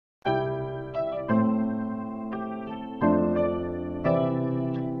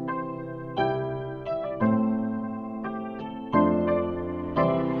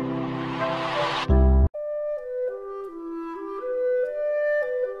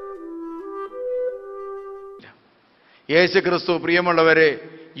യേശു ക്രിസ്തു പ്രിയമുള്ളവരെ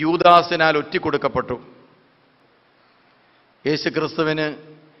യൂദാസിനാൽ ഒറ്റിക്കൊടുക്കപ്പെട്ടു. യേശു ക്രിസ്തുവിന്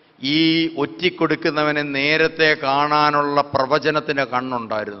ഈ ഒറ്റിക്കൊടുക്കുന്നവനെ നേരത്തെ കാണാനുള്ള പ്രവചനത്തിൻ്റെ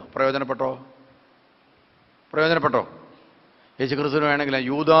കണ്ണുണ്ടായിരുന്നു. പ്രയോജനപ്പെട്ടോ? യേശു ക്രിസ്തുവിന് വേണമെങ്കിൽ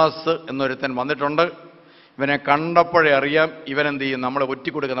യൂദാസ് എന്നൊരുത്തൻ വന്നിട്ടുണ്ട്, ഇവനെ കണ്ടപ്പോഴേ അറിയാം ഇവനെന്ത് ചെയ്യും, നമ്മളെ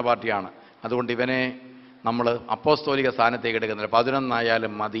ഒറ്റിക്കൊടുക്കുന്ന പാർട്ടിയാണ്, അതുകൊണ്ട് ഇവനെ നമ്മൾ അപ്പോസ്തോലിക സ്ഥാനത്തേക്ക് എടുക്കുന്നില്ല, 11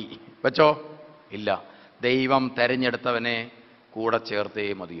 ആയാലും മതി. വെച്ചോ? ഇല്ല, ദൈവം തെരഞ്ഞെടുത്തവനെ കൂടെ ചേർത്തേ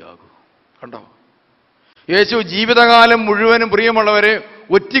മതിയാകൂ. കണ്ടോ? യേശു ജീവിതകാലം മുഴുവനും പ്രിയമുള്ളവരെ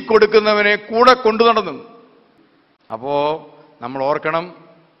ഒറ്റിക്കൊടുക്കുന്നവനെ കൂടെ കൊണ്ടു നടന്നു. അപ്പോൾ നമ്മൾ ഓർക്കണം,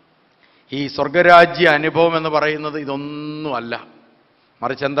 ഈ സ്വർഗരാജ്യ അനുഭവം എന്ന് പറയുന്നത് ഇതൊന്നുമല്ല,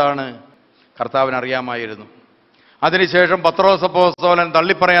 മറിച്ച് എന്താണ്? കർത്താവിന് അറിയാമായിരുന്നു. അതിനുശേഷം പത്രോസ് അപ്പോസ്തലൻ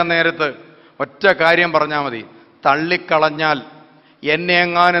തള്ളിപ്പറയാൻ നേരത്ത് ഒറ്റ കാര്യം പറഞ്ഞാൽ മതി, തള്ളിക്കളഞ്ഞാൽ എന്നെ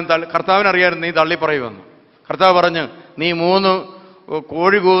എങ്ങാനും കർത്താവിനറിയായിരുന്നു നീ തള്ളിപ്പറയുമെന്ന്. കർത്താവ് പറഞ്ഞു, നീ 3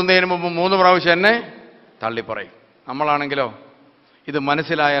 കോഴി കൂവുന്നതിന് മുമ്പ് 3 പ്രാവശ്യം എന്നെ തള്ളിപ്പറയും. നമ്മളാണെങ്കിലോ ഇത്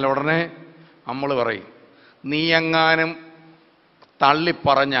മനസ്സിലായാൽ ഉടനെ നമ്മൾ പറയും, നീ എങ്ങാനും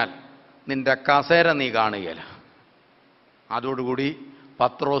തള്ളിപ്പറഞ്ഞാൽ നിന്റെ കസേര നീ കാണുകയില്ല. അതോടുകൂടി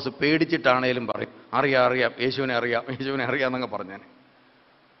പത്രോസ് പേടിച്ചിട്ടാണേലും പറയും, അറിയാം യേശുവിനെ അറിയാം എന്നങ്ങ് പറഞ്ഞാൽ.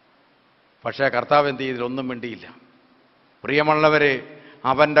 പക്ഷേ കർത്താവ് എന്ത് ചെയ്തില്ല? ഒന്നും മിണ്ടിയില്ല. പ്രിയമുള്ളവരെ,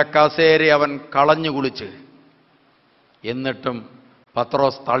 അവൻ്റെ കസേര അവൻ കളഞ്ഞു കുളിച്ച്, എന്നിട്ടും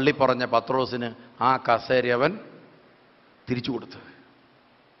പത്രോസ് തള്ളിപ്പറഞ്ഞ പത്രോസിന് ആ കസേര അവൻ തിരിച്ചു കൊടുത്തു.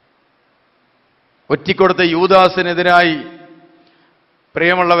 ഒറ്റിക്കൊടുത്ത യൂദാസിനെതിരായി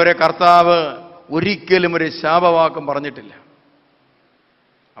പ്രിയമുള്ളവരെ കർത്താവ് ഒരിക്കലും ഒരു ശാപവാക്കം പറഞ്ഞിട്ടില്ല.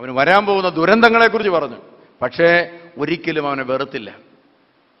 അവന് വരാൻ പോകുന്ന ദുരന്തങ്ങളെക്കുറിച്ച് പറഞ്ഞു, പക്ഷേ ഒരിക്കലും അവനെ വെറുത്തില്ല.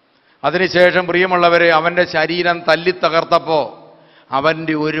 അതിനുശേഷം പ്രിയമുള്ളവരെ അവൻ്റെ ശരീരം തല്ലിത്തകർത്തപ്പോൾ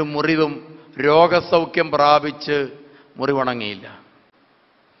അവൻ്റെ ഒരു മുറിവും രോഗസൗഖ്യം പ്രാപിച്ച് മുറിവുണങ്ങിയില്ല.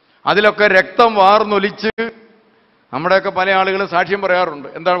 അതിലൊക്കെ രക്തം വാർന്നൊലിച്ച് നമ്മുടെയൊക്കെ പല ആളുകളും സാക്ഷ്യം പറയാറുണ്ട്.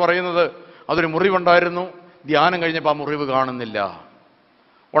 എന്താണ് പറയുന്നത്? അതൊരു മുറിവുണ്ടായിരുന്നു, ധ്യാനം കഴിഞ്ഞപ്പോൾ ആ മുറിവ് കാണുന്നില്ല.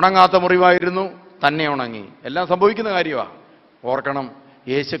 ഉണങ്ങാത്ത മുറിവായിരുന്നു, തന്നെ ഉണങ്ങി. എല്ലാം സംഭവിക്കുന്ന കാര്യമാണ്. ഓർക്കണം,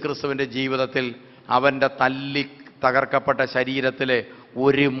 യേശു ക്രിസ്തുവിൻ്റെ ജീവിതത്തിൽ അവൻ്റെ തല്ലി തകർക്കപ്പെട്ട ശരീരത്തിലെ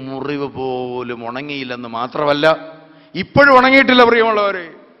ഒരു മുറിവ് പോലും ഉണങ്ങിയില്ലെന്ന് മാത്രമല്ല, ഇപ്പോഴും ഉണങ്ങിയിട്ടില്ല. പ്രിയമുള്ളവരെ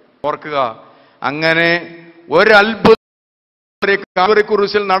ഓർക്കുക, അങ്ങനെ ഒരത്ഭുതം കാൽവരി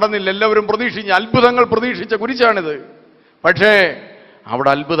കുരിശിൽ നടന്നില്ല. എല്ലാവരും പ്രതീക്ഷിച്ച അത്ഭുതങ്ങൾ പ്രതീക്ഷിച്ച കുരിശാണിത്. പക്ഷേ അവിടെ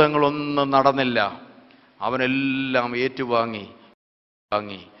അത്ഭുതങ്ങളൊന്നും നടന്നില്ല. അവനെല്ലാം ഏറ്റുവാങ്ങി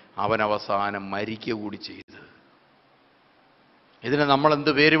അവൻ അവസാനം മരിക്കുക കൂടി ചെയ്തു. ഇതിന് നമ്മൾ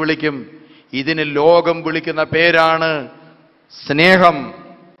എന്ത് പേര് വിളിക്കും? ഇതിന് ലോകം വിളിക്കുന്ന പേരാണ് സ്നേഹം.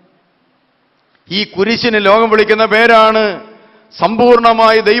 ഈ കുരിശിന് ലോകം വിളിക്കുന്ന പേരാണ്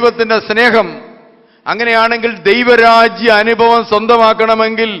സമ്പൂർണമായി ദൈവത്തിൻ്റെ സ്നേഹം. അങ്ങനെയാണെങ്കിൽ ദൈവരാജ്യ അനുഭവം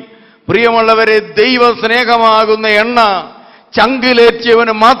സ്വന്തമാക്കണമെങ്കിൽ പ്രിയമുള്ളവരെ, ദൈവ സ്നേഹമാകുന്ന എണ്ണ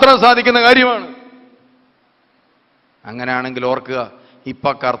ചങ്കിലേറ്റിയവന് മാത്രം സാധിക്കുന്ന കാര്യമാണ്. അങ്ങനെയാണെങ്കിൽ ഓർക്കുക,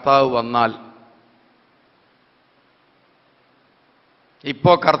 ഇപ്പൊ കർത്താവ് വന്നാൽ,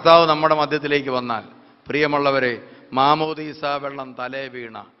 ഇപ്പോൾ കർത്താവ് നമ്മുടെ മധ്യത്തിലേക്ക് വന്നാൽ, പ്രിയമുള്ളവരെ, മാമോദീസ വെള്ളം തലേ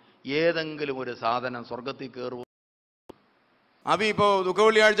വീണ ഏതെങ്കിലും ഒരു സാധനം സ്വർഗത്തിൽ കയറുമോ? ഇപ്പോൾ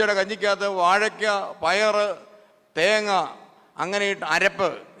ദുഃഖവെള്ളിയാഴ്ചയുടെ കഞ്ഞിക്കകത്ത് വാഴയ്ക്ക, പയറ്, തേങ്ങ, അങ്ങനെ ഇട്ട് അരപ്പ്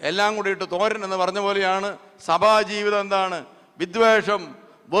എല്ലാം കൂടി ഇട്ട് തോരൻ എന്ന് പറഞ്ഞ പോലെയാണ് സഭാജീവിതം. എന്താണ്? വിദ്വേഷം,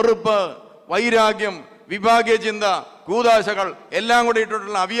 വെറുപ്പ്, വൈരാഗ്യം, വിഭാഗീയ ചിന്ത, കൂദാശകൾ എല്ലാം കൂടി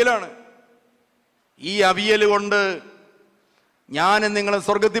ഇട്ടിട്ടുള്ള അവിയലാണ്. ഈ അവിയൽ കൊണ്ട് ഞാനും നിങ്ങൾ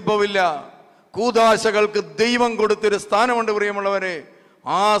സ്വർഗത്തിൽ പോവില്ല. കൂദാശകൾക്ക് ദൈവം കൊടുത്തൊരു സ്ഥാനമുണ്ട് പ്രിയമുള്ളവരെ.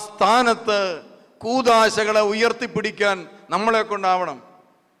 ആ സ്ഥാനത്ത് കൂദാശകളെ ഉയർത്തിപ്പിടിക്കാൻ നമ്മളെ കൊണ്ടാവണം.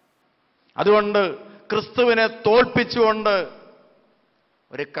 അതുകൊണ്ട് ക്രിസ്തുവിനെ തോൽപ്പിച്ചുകൊണ്ട്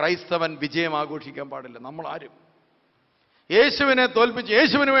ഒരു ക്രൈസ്തവൻ വിജയം ആഘോഷിക്കാൻ പാടില്ല. നമ്മൾ ആരും യേശുവിനെ തോൽപ്പിച്ച്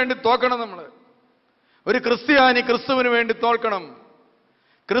യേശുവിന് വേണ്ടി തോക്കണം. നമ്മൾ ഒരു ക്രിസ്ത്യാനി ക്രിസ്തുവിന് വേണ്ടി തോൽക്കണം.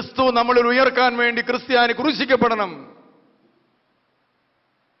 ക്രിസ്തു നമ്മളിൽ ഉയർക്കാൻ വേണ്ടി ക്രിസ്ത്യാനി ക്രൂശിക്കപ്പെടണം.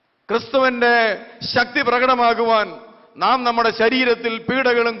 ക്രിസ്തുവിന്റെ ശക്തി പ്രകടമാകുവാൻ നാം നമ്മുടെ ശരീരത്തിൽ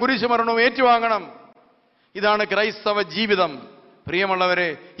പീഡകളും കുരിശുമരണവും ഏറ്റുവാങ്ങണം. ഇതാണ് ക്രൈസ്തവ ജീവിതം. പ്രിയമുള്ളവരെ,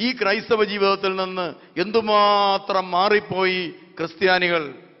 ഈ ക്രൈസ്തവ ജീവിതത്തിൽ നിന്ന് എന്തുമാത്രം മാറിപ്പോയി ക്രിസ്ത്യാനികൾ.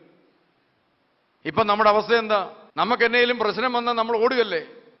 ഇപ്പം നമ്മുടെ അവസ്ഥ എന്താ? നമുക്ക് എന്നേലും പ്രശ്നം വന്നാൽ നമ്മൾ ഓടുകയല്ലേ?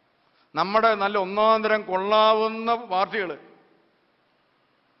 നമ്മുടെ നല്ല ഒന്നാന്തരം കൊള്ളാവുന്ന പാർട്ടികൾ,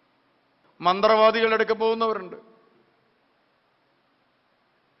 മന്ത്രവാദികളുടെ അടുക്ക പോകുന്നവരുണ്ട്.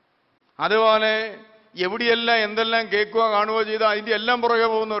 അതുപോലെ എവിടെയെല്ലാം എന്തെല്ലാം കേൾക്കുക കാണുകയോ ചെയ്താൽ അതിൻ്റെ എല്ലാം പുറകെ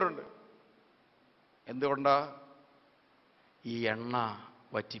പോകുന്നവരുണ്ട്. എന്തുകൊണ്ടാ? ഈ എണ്ണ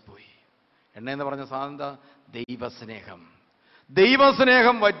വറ്റിപ്പോയി. എണ്ണ എന്ന് പറഞ്ഞ സാധനം എന്താ? ദൈവസ്നേഹം.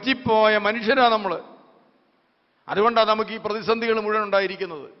 ദൈവസ്നേഹം വറ്റിപ്പോയ മനുഷ്യരാ നമ്മൾ. അതുകൊണ്ടാണ് നമുക്ക് ഈ പ്രതിസന്ധികൾ മുഴുവൻ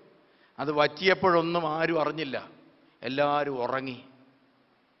ഉണ്ടായിരിക്കുന്നത്. അത് വറ്റിയപ്പോഴൊന്നും ആരും അറിഞ്ഞില്ല, എല്ലാവരും ഉറങ്ങി.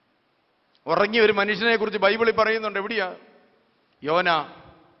 ഉറങ്ങിയ ഒരു മനുഷ്യനെ കുറിച്ച് ബൈബിളിൽ പറയുന്നുണ്ട്. എവിടെയാ? യോന.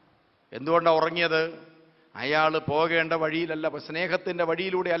 എന്തുകൊണ്ടാണ് ഉറങ്ങിയത്? അയാൾ പോകേണ്ട വഴിയിലല്ല, സ്നേഹത്തിൻ്റെ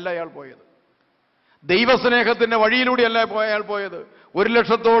വഴിയിലൂടെ അല്ല അയാൾ പോയത്, ദൈവസ്നേഹത്തിൻ്റെ വഴിയിലൂടെ അല്ല അയാൾ പോയത്.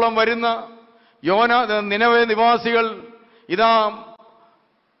 1,00,000-ഓളം വരുന്ന നിനവേ നിവാസികൾ ഇതാ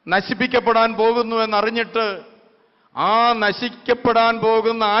നശിപ്പിക്കപ്പെടാൻ പോകുന്നു എന്നറിഞ്ഞിട്ട് ആ നശിക്കപ്പെടാൻ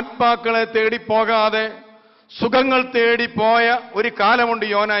പോകുന്ന ആത്മാക്കളെ തേടിപ്പോകാതെ സുഖങ്ങൾ തേടിപ്പോയ ഒരു കാലമുണ്ട്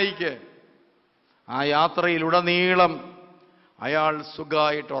യോനായിക്ക്. ആ യാത്രയിലുടനീളം അയാൾ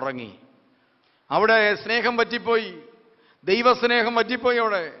സുഖമായിട്ട് ഉറങ്ങി. അവിടെ സ്നേഹം പറ്റിപ്പോയി, ദൈവസ്നേഹം പറ്റിപ്പോയി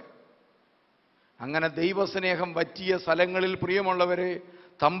അവിടെ. അങ്ങനെ ദൈവസ്നേഹം പറ്റിയ സ്ഥലങ്ങളിൽ പ്രിയമുള്ളവരെ,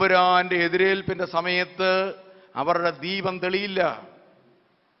 തമ്പുരാന്റെ എതിരേൽപ്പിന്റെ സമയത്ത് അവരുടെ ദീപം തെളിയില്ല.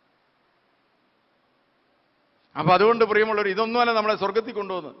 അപ്പൊ അതുകൊണ്ട് പ്രിയമുള്ളവർ, ഇതൊന്നുമല്ല നമ്മളെ സ്വർഗത്തിൽ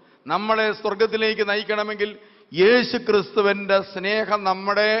കൊണ്ടുവന്ന്. നമ്മളെ സ്വർഗത്തിലേക്ക് നയിക്കണമെങ്കിൽ യേശു ക്രിസ്തുവിന്റെ സ്നേഹം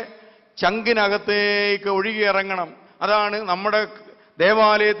നമ്മുടെ ചങ്കിനകത്തേക്ക് ഒഴുകിയിറങ്ങണം. അതാണ് നമ്മുടെ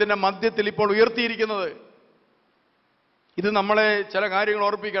ദേവാലയത്തിന്റെ മധ്യത്തിൽ ഇപ്പോൾ ഉയർത്തിയിരിക്കുന്നത്. ഇത് നമ്മളെ ചില കാര്യങ്ങൾ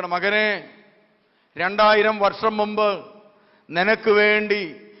ഓർപ്പിക്കണം. മകനെ, 2000 വർഷം മുമ്പ് നിനക്ക് വേണ്ടി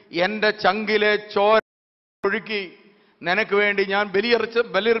എൻ്റെ ചങ്കിലെ ചോര ഒഴുക്കി നിനക്ക് വേണ്ടി ഞാൻ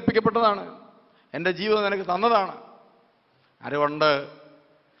ബലിയർപ്പിക്കപ്പെട്ടതാണ്. എൻ്റെ ജീവിതം നിനക്ക് തന്നതാണ്. അതുകൊണ്ട്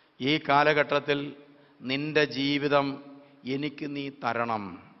ഈ കാലഘട്ടത്തിൽ നിന്റെ ജീവിതം എനിക്ക് നീ തരണം.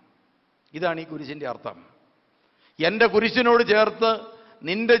 ഇതാണ് ഈ കുരിശിൻ്റെ അർത്ഥം. എൻ്റെ കുരിശിനോട് ചേർത്ത്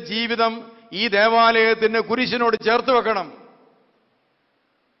നിന്റെ ജീവിതം ഈ ദേവാലയത്തിൻ്റെ കുരിശിനോട് ചേർത്ത് വെക്കണം.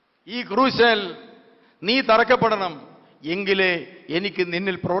 ഈ ക്രൂശിൽ നീ തറക്കപ്പെടണം, എങ്കിലേ എനിക്ക്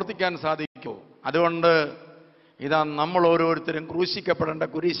നിന്നിൽ പ്രവർത്തിക്കാൻ സാധിക്കൂ. അതുകൊണ്ട് ഇതാ നമ്മൾ ഓരോരുത്തരും ക്രൂശിക്കപ്പെടേണ്ട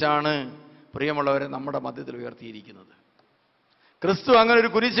കുരിശാണ് പ്രിയമുള്ളവരെ നമ്മുടെ മധ്യത്തിൽ ഉയർത്തിയിരിക്കുന്നത്. ക്രിസ്തു അങ്ങനെ ഒരു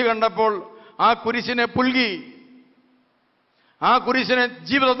കുരിശ് കണ്ടപ്പോൾ ആ കുരിശിനെ പുൽകി, ആ കുരിശിനെ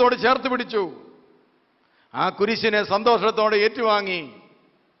ജീവിതത്തോട് ചേർത്ത് പിടിച്ചു, ആ കുരിശിനെ സന്തോഷത്തോടെ ഏറ്റുവാങ്ങി.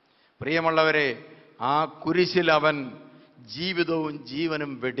 പ്രിയമുള്ളവരെ, ആ കുരിശിൽ അവൻ ജീവിതവും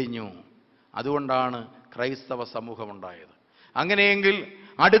ജീവനും വെടിഞ്ഞു. അതുകൊണ്ടാണ് ക്രൈസ്തവ സമൂഹം ഉണ്ടായത്. അങ്ങനെയെങ്കിൽ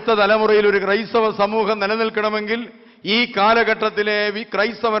അടുത്ത തലമുറയിൽ ഒരു ക്രൈസ്തവ സമൂഹം നിലനിൽക്കണമെങ്കിൽ ഈ കാലഘട്ടത്തിലെ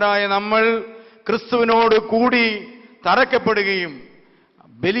ക്രൈസ്തവരായ നമ്മൾ ക്രിസ്തുവിനോട് കൂടി തറക്കപ്പെടുകയും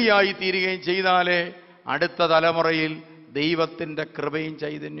ബലിയായി തീരുകയും ചെയ്താലേ അടുത്ത തലമുറയിൽ ദൈവത്തിൻ്റെ കൃപയും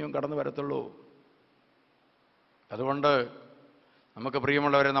ചൈതന്യവും കടന്നു വരത്തുള്ളൂ. അതുകൊണ്ട് നമുക്ക്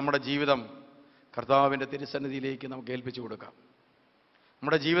പ്രിയമുള്ളവരെ, നമ്മുടെ ജീവിതം കർത്താവിൻ്റെ തിരുസന്നിധിയിലേക്ക് നമുക്ക് ഏൽപ്പിച്ചു കൊടുക്കാം.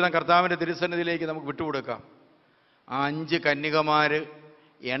 നമ്മുടെ ജീവിതം കർത്താവിൻ്റെ തിരുസന്നിധിയിലേക്ക് നമുക്ക് വിട്ടുകൊടുക്കാം. ആ 5 കന്യകമാർ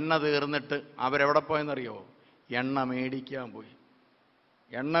എണ്ണ തീർന്നിട്ട് അവരെവിടെ പോയെന്നറിയോ? എണ്ണ മേടിക്കാൻ പോയി.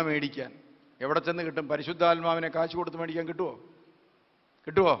 എണ്ണ മേടിക്കാൻ എവിടെ ചെന്ന് കിട്ടും? പരിശുദ്ധാത്മാവിനെ കാശ് കൊടുത്ത് മേടിക്കാൻ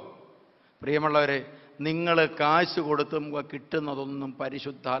കിട്ടുമോ? പ്രിയമുള്ളവരെ, നിങ്ങൾ കാശ് കൊടുത്തും കിട്ടുന്നതൊന്നും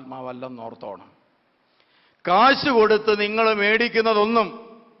പരിശുദ്ധാത്മാവല്ലെന്ന് ഓർത്തോണം. കാശ് കൊടുത്ത് നിങ്ങൾ മേടിക്കുന്നതൊന്നും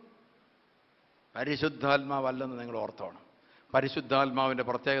പരിശുദ്ധാത്മാവല്ലെന്ന് നിങ്ങൾ ഓർത്തോണം. പരിശുദ്ധാത്മാവിൻ്റെ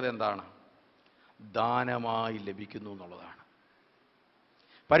പ്രത്യേകത എന്താണ്? ദാനമായി ലഭിക്കുന്നു എന്നുള്ളതാണ്.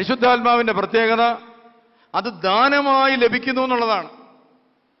 പരിശുദ്ധാത്മാവിൻ്റെ പ്രത്യേകത അത് ദാനമായി ലഭിക്കുന്നു എന്നുള്ളതാണ്.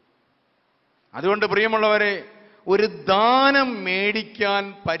 അതുകൊണ്ട് പ്രിയമുള്ളവരെ, ഒരു ദാനം മേടിക്കാൻ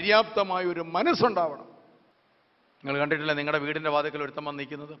പര്യാപ്തമായ ഒരു മനസ്സുണ്ടാവണം. നിങ്ങൾ കണ്ടിട്ടില്ല നിങ്ങളുടെ വീടിൻ്റെ വാതിക്കൽ ഒരുത്തം വന്ന്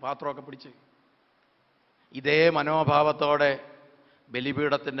നിൽക്കുന്നത് പാത്രമൊക്കെ പിടിച്ച്? ഇതേ മനോഭാവത്തോടെ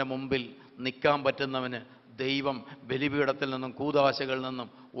ബലിപീഠത്തിൻ്റെ മുമ്പിൽ നിൽക്കാൻ പറ്റുന്നവന് ദൈവം ബലിപീഠത്തിൽ നിന്നും കൂദാശകളിൽ നിന്നും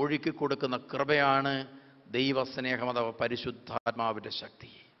ഒഴുക്കി കൊടുക്കുന്ന കൃപയാണ് ദൈവസ്നേഹം അഥവാ പരിശുദ്ധാത്മാവിൻ്റെ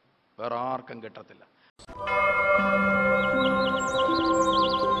ശക്തി. വേറെ ആർക്കും കിട്ടത്തില്ല.